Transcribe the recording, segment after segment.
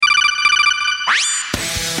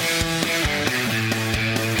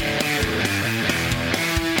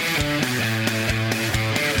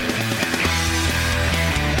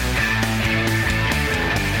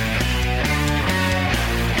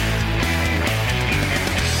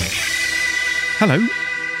Hello.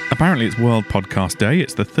 Apparently it's World Podcast Day.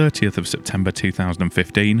 It's the 30th of September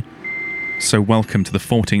 2015. So welcome to the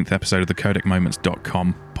 14th episode of the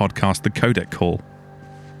CodecMoments.com podcast, The Codec Call.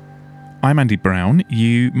 I'm Andy Brown.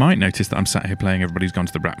 You might notice that I'm sat here playing Everybody's Gone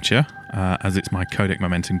to the Rapture, as it's my Codec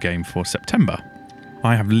Momentum game for September.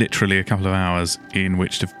 I have literally a couple of hours in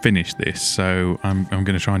which to finish this, so I'm going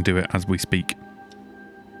to try and do it as we speak.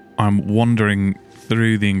 I'm wandering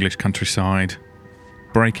through the English countryside,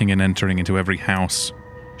 breaking and entering into every house,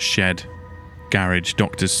 shed, garage,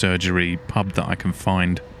 doctor's surgery, pub that I can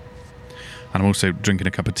find. And I'm also drinking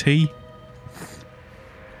a cup of tea,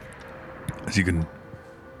 as you can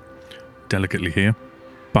delicately hear.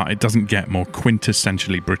 But it doesn't get more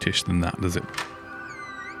quintessentially British than that, does it?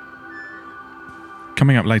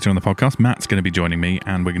 Coming up later on the podcast, Matt's going to be joining me,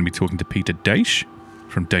 and we're going to be talking to Peter Daish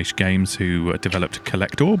from Daish Games, who developed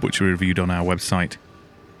CollectOrb, which we reviewed on our website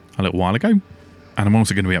a little while ago. And I'm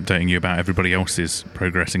also going to be updating you about everybody else's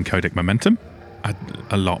progress in Codec Momentum.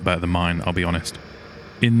 A lot better than mine, I'll be honest.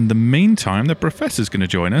 In the meantime, the Professor's going to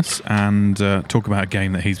join us and talk about a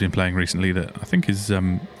game that he's been playing recently that I think is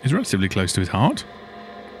relatively close to his heart.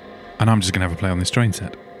 And I'm just going to have a play on this train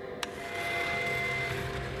set.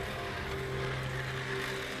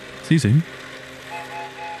 See you soon.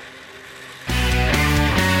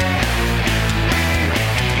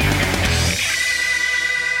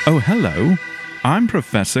 Oh, hello. I'm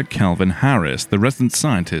Professor Kelvin Harris, the resident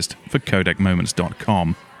scientist for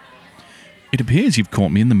CodecMoments.com. It appears you've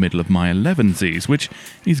caught me in the middle of my 11sies, which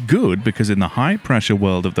is good because in the high-pressure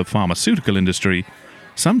world of the pharmaceutical industry,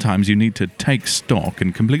 sometimes you need to take stock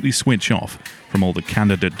and completely switch off from all the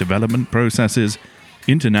candidate development processes,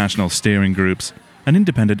 international steering groups, and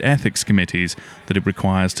independent ethics committees that it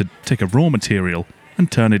requires to take a raw material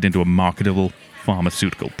and turn it into a marketable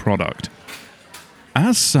pharmaceutical product.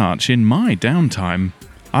 As such, in my downtime,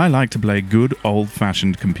 I like to play good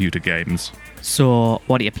old-fashioned computer games. So,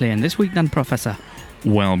 what are you playing this week then, Professor?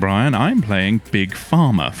 Well, Brian, I'm playing Big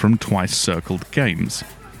Pharma from Twice Circled Games.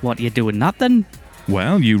 What are you doing that then?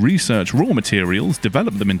 Well, you research raw materials,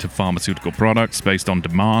 develop them into pharmaceutical products based on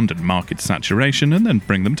demand and market saturation, and then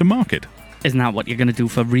bring them to market. Isn't that what you're going to do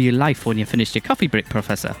for real life when you finish your coffee break,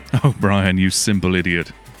 Professor? Oh, Brian, you simple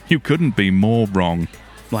idiot. You couldn't be more wrong.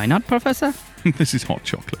 Why not, Professor? This is hot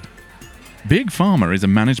chocolate. Big Pharma is a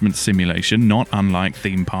management simulation not unlike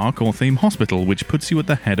Theme Park or Theme Hospital, which puts you at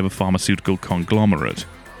the head of a pharmaceutical conglomerate.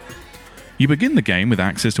 You begin the game with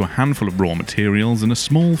access to a handful of raw materials and a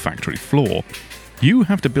small factory floor. You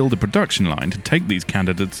have to build a production line to take these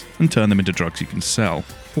candidates and turn them into drugs you can sell.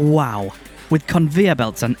 Wow. With conveyor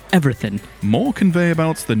belts and everything. More conveyor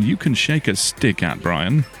belts than you can shake a stick at,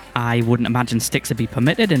 Brian. I wouldn't imagine sticks would be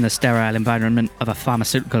permitted in the sterile environment of a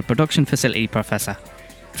pharmaceutical production facility, Professor.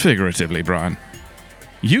 Figuratively, Brian.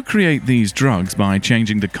 You create these drugs by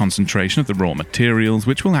changing the concentration of the raw materials,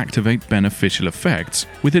 which will activate beneficial effects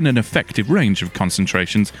within an effective range of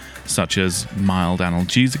concentrations, such as mild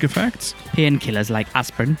analgesic effects, Painkillers like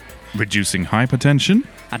aspirin, reducing hypertension,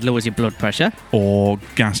 that lowers your blood pressure, or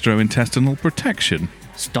gastrointestinal protection.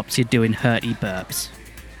 stops you doing hurty burps.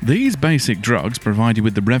 These basic drugs provide you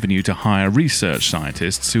with the revenue to hire research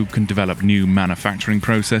scientists who can develop new manufacturing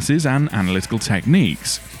processes and analytical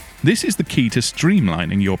techniques. This is the key to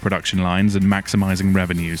streamlining your production lines and maximizing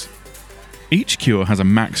revenues. Each cure has a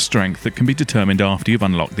max strength that can be determined after you've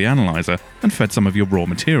unlocked the analyzer and fed some of your raw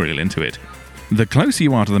material into it. The closer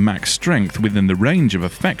you are to the max strength within the range of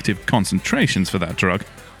effective concentrations for that drug,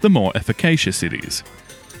 the more efficacious it is.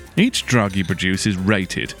 Each drug you produce is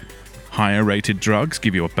rated. Higher rated drugs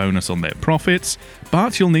give you a bonus on their profits,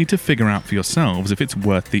 but you'll need to figure out for yourselves if it's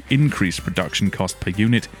worth the increased production cost per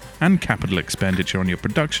unit and capital expenditure on your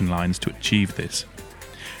production lines to achieve this.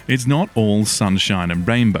 It's not all sunshine and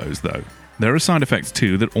rainbows, though. There are side effects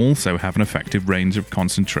too that also have an effective range of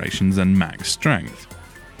concentrations and max strength.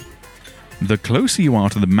 The closer you are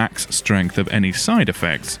to the max strength of any side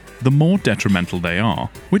effects, the more detrimental they are,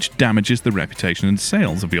 which damages the reputation and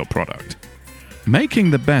sales of your product. Making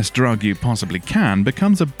the best drug you possibly can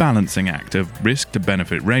becomes a balancing act of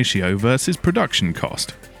risk-to-benefit ratio versus production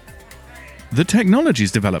cost. The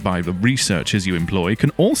technologies developed by the researchers you employ can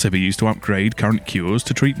also be used to upgrade current cures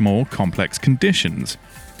to treat more complex conditions.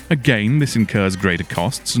 Again, this incurs greater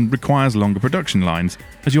costs and requires longer production lines,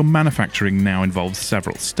 as your manufacturing now involves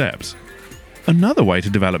several steps. Another way to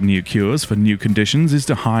develop new cures for new conditions is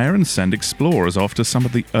to hire and send explorers off to some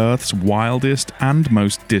of the Earth's wildest and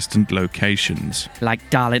most distant locations. Like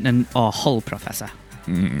Darlington or Hull, Professor.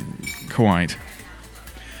 Quite.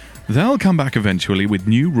 They'll come back eventually with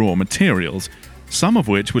new raw materials, some of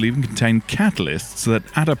which will even contain catalysts that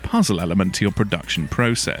add a puzzle element to your production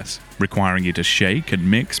process, requiring you to shake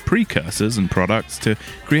and mix precursors and products to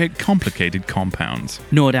create complicated compounds.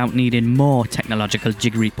 No doubt needing more technological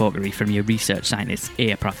jiggery-pokery from your research scientists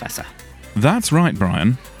here, Professor. That's right,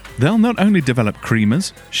 Brian. They'll not only develop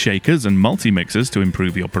creamers, shakers and multi-mixers to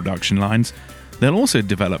improve your production lines, they'll also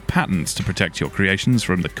develop patents to protect your creations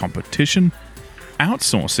from the competition,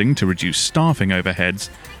 outsourcing to reduce staffing overheads,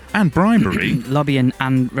 and bribery. Lobbying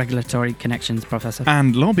and regulatory connections, Professor.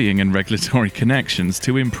 And lobbying and regulatory connections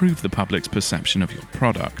to improve the public's perception of your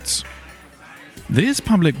products. This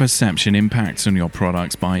public perception impacts on your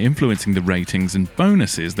products by influencing the ratings and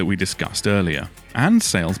bonuses that we discussed earlier, and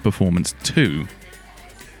sales performance too.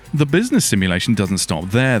 The business simulation doesn't stop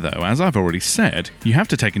there though. As I've already said, you have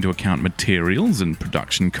to take into account materials and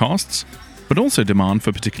production costs, but also demand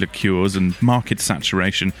for particular cures and market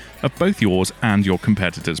saturation of both yours and your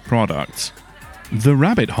competitors' products. The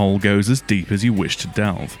rabbit hole goes as deep as you wish to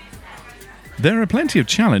delve. There are plenty of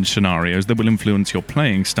challenge scenarios that will influence your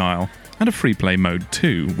playing style, and a free play mode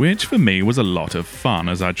too, which for me was a lot of fun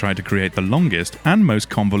as I tried to create the longest and most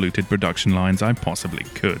convoluted production lines I possibly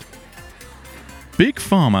could. Big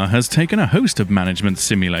Pharma has taken a host of management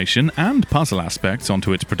simulation and puzzle aspects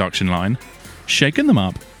onto its production line, shaken them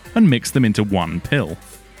up, and mixed them into one pill.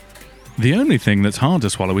 The only thing that's hard to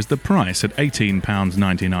swallow is the price at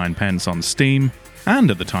 £18.99 on Steam,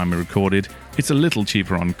 and at the time we recorded, it's a little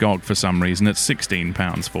cheaper on GOG for some reason at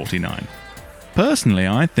 £16.49. Personally,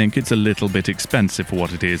 I think it's a little bit expensive for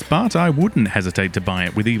what it is, but I wouldn't hesitate to buy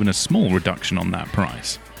it with even a small reduction on that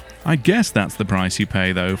price. I guess that's the price you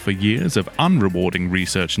pay, though, for years of unrewarding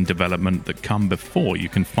research and development that come before you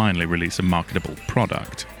can finally release a marketable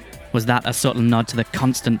product. Was that a subtle nod to the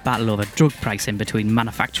constant battle over drug pricing between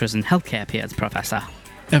manufacturers and healthcare peers, Professor?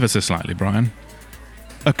 Ever so slightly, Brian.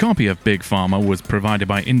 A copy of Big Pharma was provided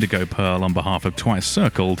by Indigo Pearl on behalf of Twice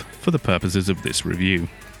Circled for the purposes of this review.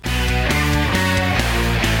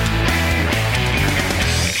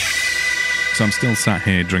 So I'm still sat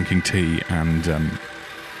here drinking tea and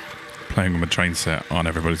playing with my train set on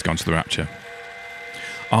Everybody's Gone to the Rapture.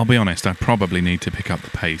 I'll be honest, I probably need to pick up the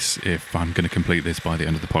pace if I'm going to complete this by the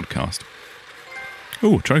end of the podcast.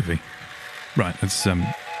 Ooh, trophy. Right, let's turn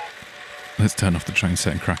off the train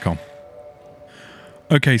set and crack on.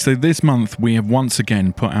 Okay, so this month we have once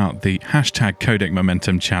again put out the hashtag Codec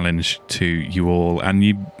Momentum Challenge to you all,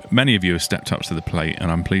 and many of you have stepped up to the plate,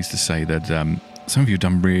 and I'm pleased to say that some of you have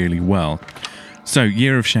done really well. So,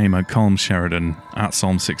 Year of Shamer, Colm Sheridan, at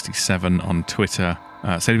Psalm67 on Twitter,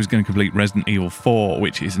 said he was going to complete Resident Evil 4,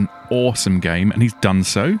 which is an awesome game, and he's done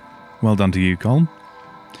so. Well done to you, Colm.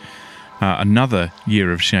 Another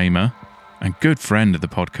Year of Shamer, and good friend of the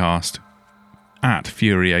podcast, at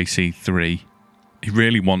FuryAC3. He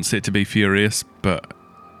really wants it to be Furious, but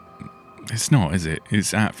it's not, is it?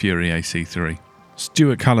 It's at FuryAC3.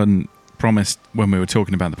 Stuart Cullen promised when we were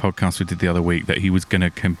talking about the podcast we did the other week that he was going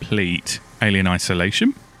to complete Alien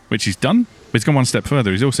Isolation, which he's done. But he's gone one step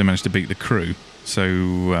further. He's also managed to beat The Crew.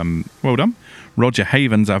 So, well done. Roger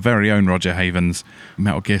Havens, our very own Roger Havens,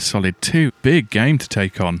 Metal Gear Solid 2. Big game to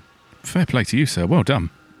take on. Fair play to you, sir. Well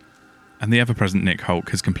done. And the ever-present Nick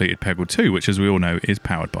Hulk has completed Peggle 2, which, as we all know, is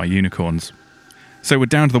powered by unicorns. So we're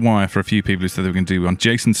down to the wire for a few people who said they were going to do one.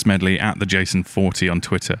 Jason Smedley at the Jason40 on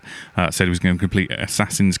Twitter said he was going to complete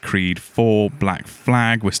Assassin's Creed 4 Black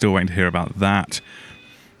Flag. We're still waiting to hear about that.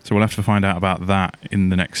 So we'll have to find out about that in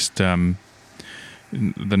the next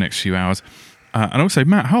few hours. And also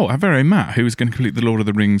Matt Holt, our very own Matt, who is going to complete the Lord of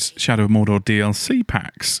the Rings Shadow of Mordor DLC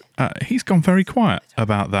packs. He's gone very quiet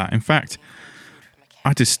about that. In fact,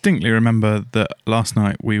 I distinctly remember that last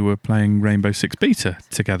night we were playing Rainbow Six Beta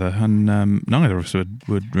together, and neither of us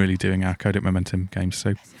were really doing our Codec Momentum games,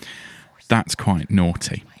 so that's quite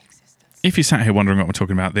naughty. If you sat here wondering what we're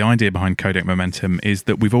talking about, the idea behind Codec Momentum is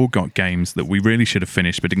that we've all got games that we really should have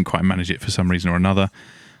finished but didn't quite manage it for some reason or another.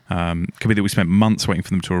 Could be that we spent months waiting for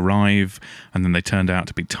them to arrive, and then they turned out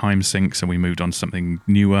to be time sinks and we moved on to something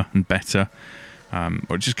newer and better.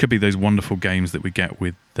 Or it just could be those wonderful games that we get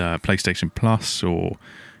with PlayStation Plus or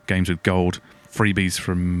games with gold, freebies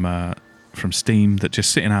from Steam that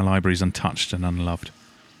just sit in our libraries untouched and unloved.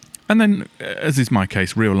 And then, as is my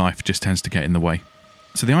case, real life just tends to get in the way.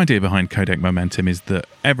 So the idea behind Codec Momentum is that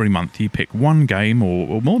every month you pick one game,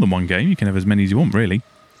 or more than one game, you can have as many as you want really.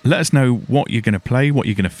 Let us know what you're going to play, what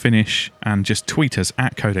you're going to finish, and just tweet us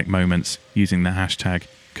at Codec Moments using the hashtag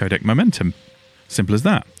Codec Momentum. Simple as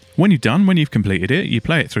that. When you've done, when you've completed it, you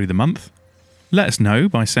play it through the month. Let us know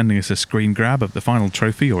by sending us a screen grab of the final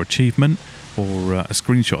trophy or achievement, or a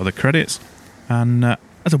screenshot of the credits. And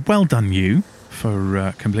as a well done you,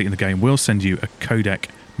 for completing the game will send you a Codec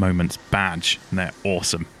Moments badge, and they're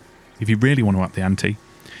awesome. If you really want to up the ante,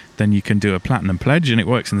 then you can do a Platinum Pledge, and it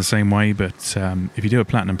works in the same way, but if you do a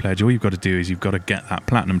Platinum Pledge, all you've got to do is you've got to get that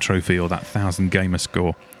Platinum Trophy or that 1,000 Gamer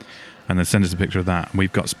score, and then send us a picture of that. And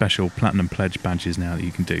we've got special Platinum Pledge badges now that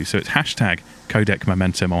you can do. So it's hashtag Codec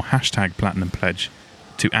Momentum or hashtag Platinum Pledge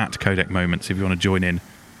to @Codec Moments if you want to join in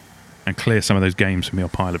and clear some of those games from your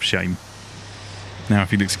pile of shame. Now,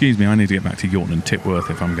 if you'll excuse me, I need to get back to Yorton and Tipworth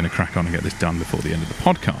if I'm going to crack on and get this done before the end of the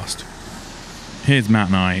podcast. Here's Matt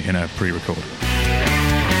and I in a pre-record.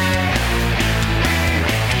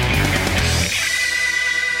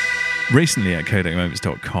 Recently at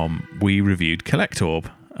codecmoments.com, we reviewed CollectOrb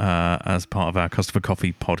as part of our Cost of a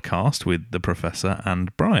Coffee podcast with the Professor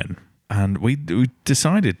and Brian. And we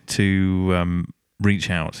decided to reach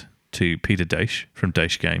out to Peter Daish from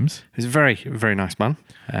Daish Games. He's a very, very nice man.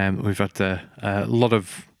 We've had a lot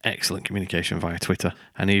of excellent communication via Twitter,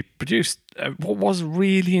 and he produced what was a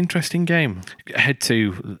really interesting game. Head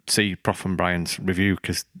to see Prof and Brian's review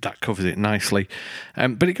because that covers it nicely.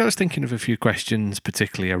 But it got us thinking of a few questions,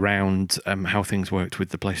 particularly around how things worked with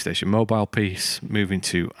the PlayStation Mobile piece, moving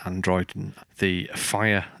to Android and the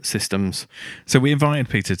Fire systems. So we invited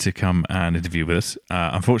Peter to come and interview with us.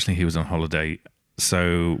 Unfortunately, he was on holiday.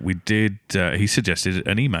 So we did, he suggested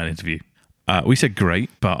an email interview. We said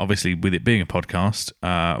great, but obviously with it being a podcast,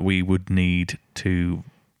 we would need to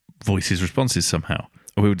voice his responses somehow.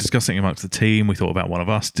 We were discussing amongst the team. We thought about one of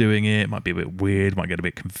us doing it. It might be a bit weird, might get a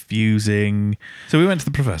bit confusing. So we went to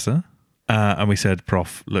the Professor and we said,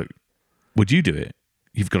 Prof, look, would you do it?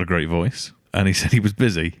 You've got a great voice. And he said he was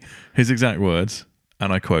busy. His exact words,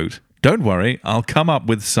 and I quote, "Don't worry, I'll come up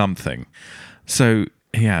with something." So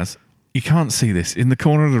he has. You can't see this. In the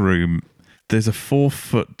corner of the room, there's a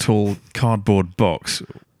 4-foot tall cardboard box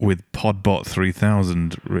with Podbot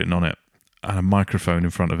 3000 written on it and a microphone in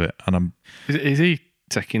front of it. And Is he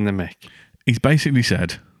taking the mic? He's basically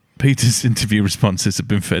said Peter's interview responses have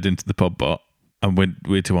been fed into the Podbot and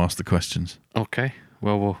we're to ask the questions. Okay.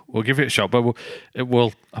 Well, we'll give it a shot, but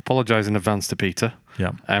we'll apologise in advance to Peter.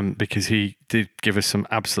 Yeah. Because he did give us some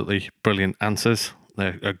absolutely brilliant answers.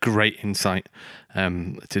 They're a great insight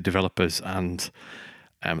to developers, and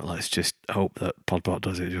let's just hope that Podbot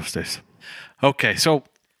does it justice. Okay, so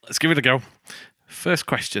let's give it a go. First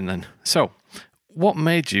question then. So, what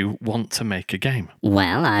made you want to make a game?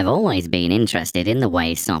 Well, I've always been interested in the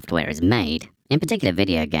way software is made, in particular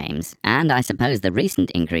video games, and I suppose the recent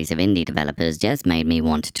increase of indie developers just made me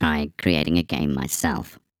want to try creating a game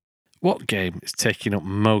myself. What game is taking up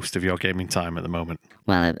most of your gaming time at the moment?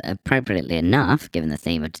 Well, appropriately enough, given the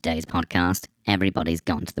theme of today's podcast, everybody's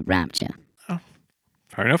gone to the Rapture. Oh,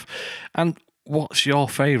 fair enough. And what's your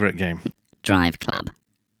favourite game? Drive Club.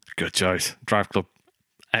 Good choice. Drive Club.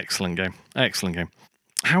 Excellent game. Excellent game.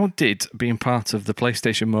 How did being part of the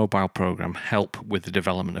PlayStation Mobile program help with the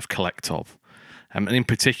development of CollectOrb? And in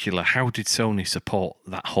particular, how did Sony support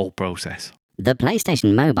that whole process? The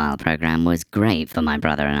PlayStation Mobile program was great for my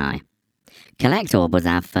brother and I. CollectOrb was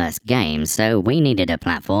our first game, so we needed a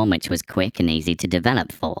platform which was quick and easy to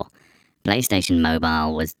develop for. PlayStation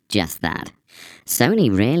Mobile was just that.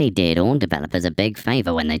 Sony really did all developers a big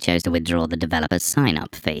favour when they chose to withdraw the developer's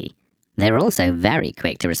sign-up fee. They were also very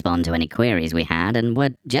quick to respond to any queries we had and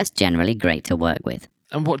were just generally great to work with.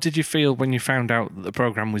 And what did you feel when you found out that the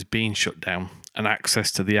program was being shut down and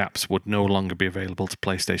access to the apps would no longer be available to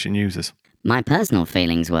PlayStation users? My personal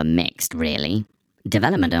feelings were mixed, really.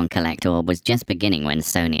 Development on CollectOrb was just beginning when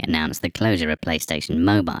Sony announced the closure of PlayStation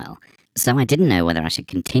Mobile, so I didn't know whether I should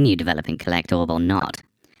continue developing CollectOrb or not.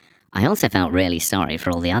 I also felt really sorry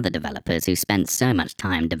for all the other developers who spent so much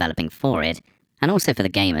time developing for it, and also for the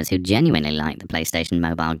gamers who genuinely liked the PlayStation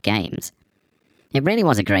Mobile games. It really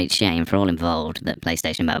was a great shame for all involved that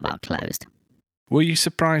PlayStation Mobile closed. Were you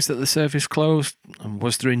surprised that the service closed? And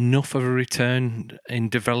was there enough of a return in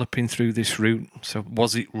developing through this route? So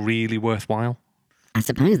was it really worthwhile? I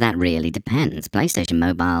suppose that really depends. PlayStation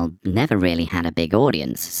Mobile never really had a big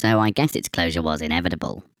audience, so I guess its closure was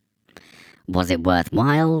inevitable. Was it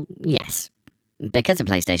worthwhile? Yes. Because of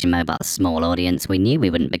PlayStation Mobile's small audience, we knew we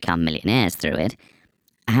wouldn't become millionaires through it.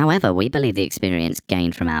 However, we believe the experience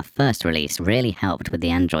gained from our first release really helped with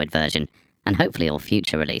the Android version, and hopefully all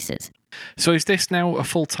future releases. So is this now a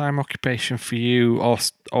full-time occupation for you,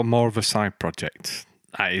 or more of a side project?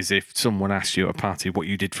 That is, if someone asked you at a party what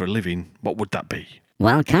you did for a living, what would that be?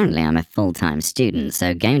 Well, currently I'm a full-time student,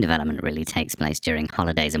 so game development really takes place during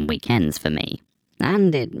holidays and weekends for me.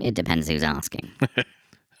 And it depends who's asking.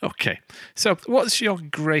 Okay, so what's your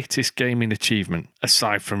greatest gaming achievement,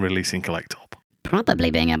 aside from releasing CollectOrb?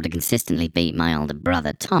 probably being able to consistently beat my older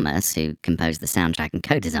brother Thomas, who composed the soundtrack and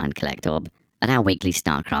co-designed CollectOrb, at our weekly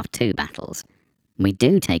StarCraft 2 battles. We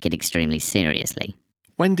do take it extremely seriously.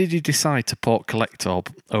 When did you decide to port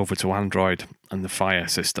CollectOrb over to Android and the Fire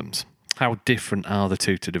systems? How different are the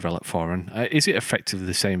two to develop for, and is it effectively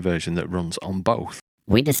the same version that runs on both?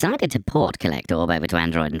 We decided to port CollectOrb over to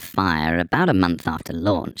Android and Fire about a month after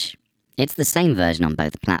launch. It's the same version on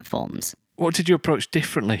both platforms. What did you approach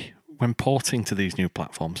differently when porting to these new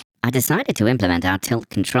platforms? I decided to implement our tilt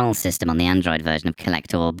control system on the Android version of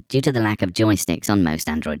CollectOrb due to the lack of joysticks on most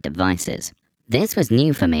Android devices. This was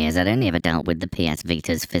new for me as I'd only ever dealt with the PS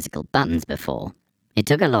Vita's physical buttons before. It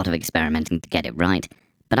took a lot of experimenting to get it right,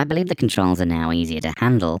 but I believe the controls are now easier to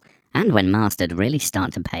handle, and when mastered really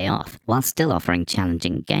start to pay off, while still offering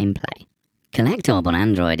challenging gameplay. CollectOrb on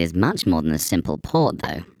Android is much more than a simple port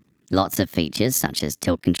though. Lots of features such as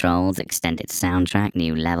tilt controls, extended soundtrack,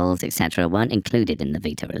 new levels, etc. weren't included in the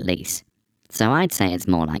Vita release. So I'd say it's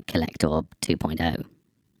more like CollectOrb 2.0.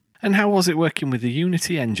 And how was it working with the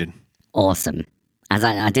Unity engine? Awesome. As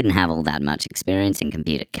I didn't have all that much experience in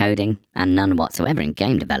computer coding, and none whatsoever in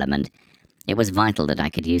game development, it was vital that I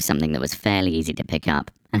could use something that was fairly easy to pick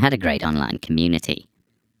up and had a great online community.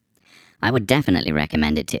 I would definitely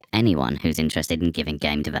recommend it to anyone who's interested in giving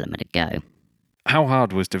game development a go. How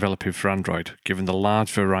hard was developing for Android, given the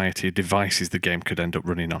large variety of devices the game could end up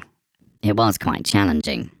running on? It was quite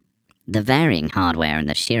challenging. The varying hardware and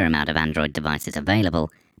the sheer amount of Android devices available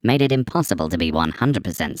made it impossible to be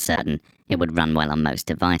 100% certain it would run well on most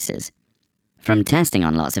devices. From testing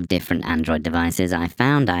on lots of different Android devices, I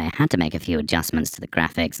found I had to make a few adjustments to the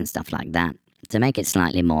graphics and stuff like that to make it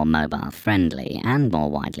slightly more mobile-friendly and more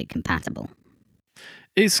widely compatible.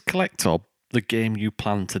 Is CollectOrb the game you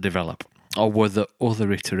plan to develop? Or were there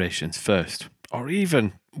other iterations first? Or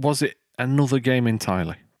even, was it another game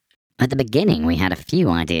entirely? At the beginning, we had a few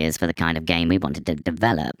ideas for the kind of game we wanted to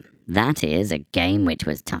develop. That is, a game which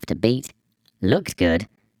was tough to beat, looked good,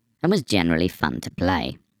 and was generally fun to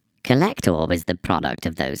play. CollectOrb is the product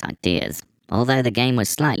of those ideas, although the game was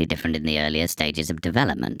slightly different in the earlier stages of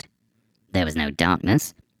development. There was no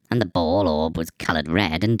darkness, and the ball orb was coloured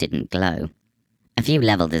red and didn't glow. A few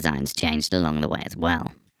level designs changed along the way as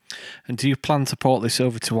well. And do you plan to port this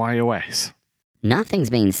over to iOS? Nothing's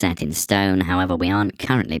been set in stone, however we aren't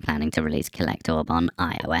currently planning to release CollectOrb on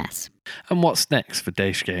iOS. And what's next for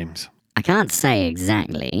Daesh Games? I can't say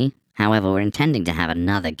exactly, however we're intending to have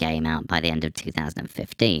another game out by the end of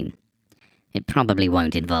 2015. It probably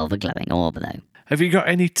won't involve a glowing orb though. Have you got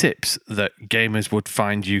any tips that gamers would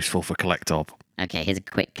find useful for CollectOrb? Okay, here's a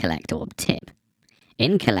quick CollectOrb tip.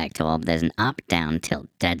 In CollectOrb there's an up, down, tilt,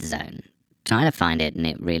 dead zone. Try to find it and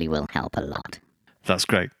it really will help a lot. That's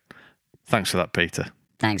great. Thanks for that, Peter.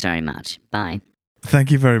 Thanks very much. Bye.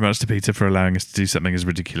 Thank you very much to Peter for allowing us to do something as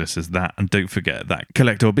ridiculous as that. And don't forget that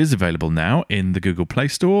CollectOrb is available now in the Google Play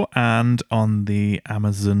Store and on the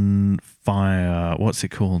Amazon Fire... What's it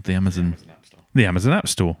called? The Amazon App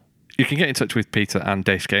Store. You can get in touch with Peter and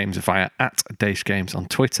Daesh Games via @Daesh Games on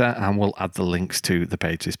Twitter, and we'll add the links to the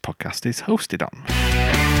page this podcast is hosted on.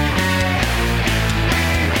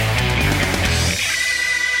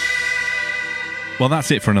 Well,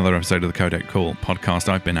 that's it for another episode of the Codec Call podcast.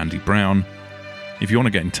 I've been Andy Brown. If you want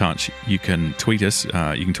to get in touch, you can tweet us.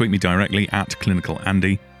 You can tweet me directly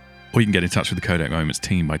 @ClinicalAndy, or you can get in touch with the Codec Moments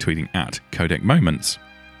team by tweeting @CodecMoments.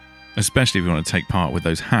 Especially if you want to take part with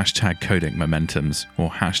those #Codec Momentums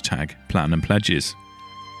or #Platinum Pledges.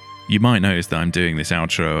 You might notice that I'm doing this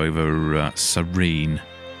outro over serene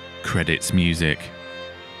credits music.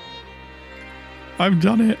 I've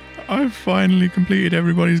done it. I've finally completed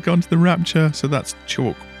Everybody's Gone to the Rapture, so that's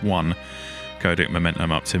chalk 1 Codec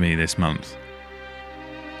Momentum up to me this month.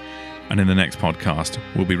 And in the next podcast,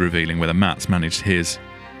 we'll be revealing whether Matt's managed his,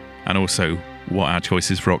 and also what our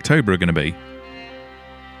choices for October are going to be.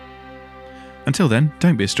 Until then,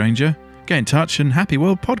 don't be a stranger, get in touch, and happy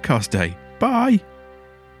World Podcast Day. Bye!